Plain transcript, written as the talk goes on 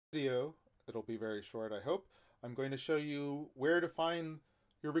Video, it'll be very short, I hope. I'm going to show you where to find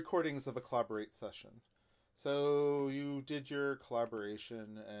your recordings of a Collaborate session. So you did your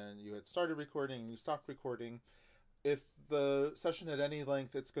collaboration and you had started recording and you stopped recording. If the session had any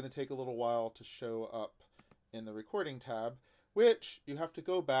length, it's going to take a little while to show up in the recording tab, which you have to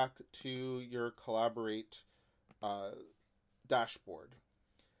go back to your Collaborate dashboard.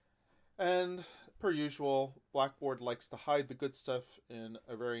 And per usual, Blackboard likes to hide the good stuff in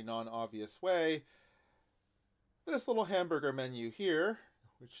a very non-obvious way. This little hamburger menu here,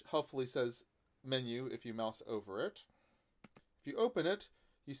 which helpfully says menu if you mouse over it. If you open it,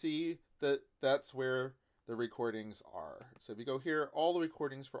 you see that that's where the recordings are. So if you go here, all the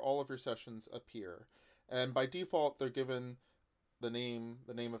recordings for all of your sessions appear. And by default, they're given the name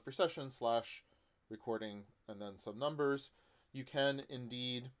of your session / recording and then some numbers. You can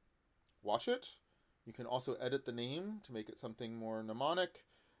indeed watch it. You can also edit the name to make it something more mnemonic,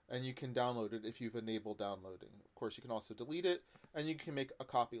 and you can download it if you've enabled downloading. Of course, you can also delete it, and you can make a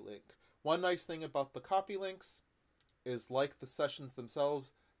copy link. One nice thing about the copy links is, like the sessions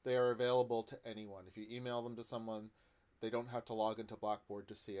themselves, they are available to anyone. If you email them to someone, they don't have to log into Blackboard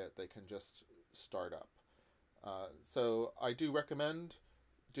to see it. They can just start up. So I do recommend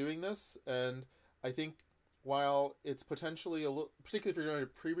doing this, and I think while it's potentially a little, particularly if you're going to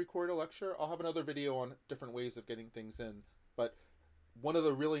pre-record a lecture, I'll have another video on different ways of getting things in. But one of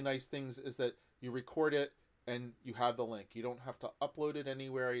the really nice things is that you record it and you have the link. You don't have to upload it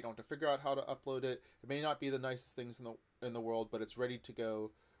anywhere. You don't have to figure out how to upload it. It may not be the nicest things in the world, but it's ready to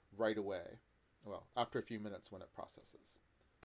go right away. Well, after a few minutes when it processes.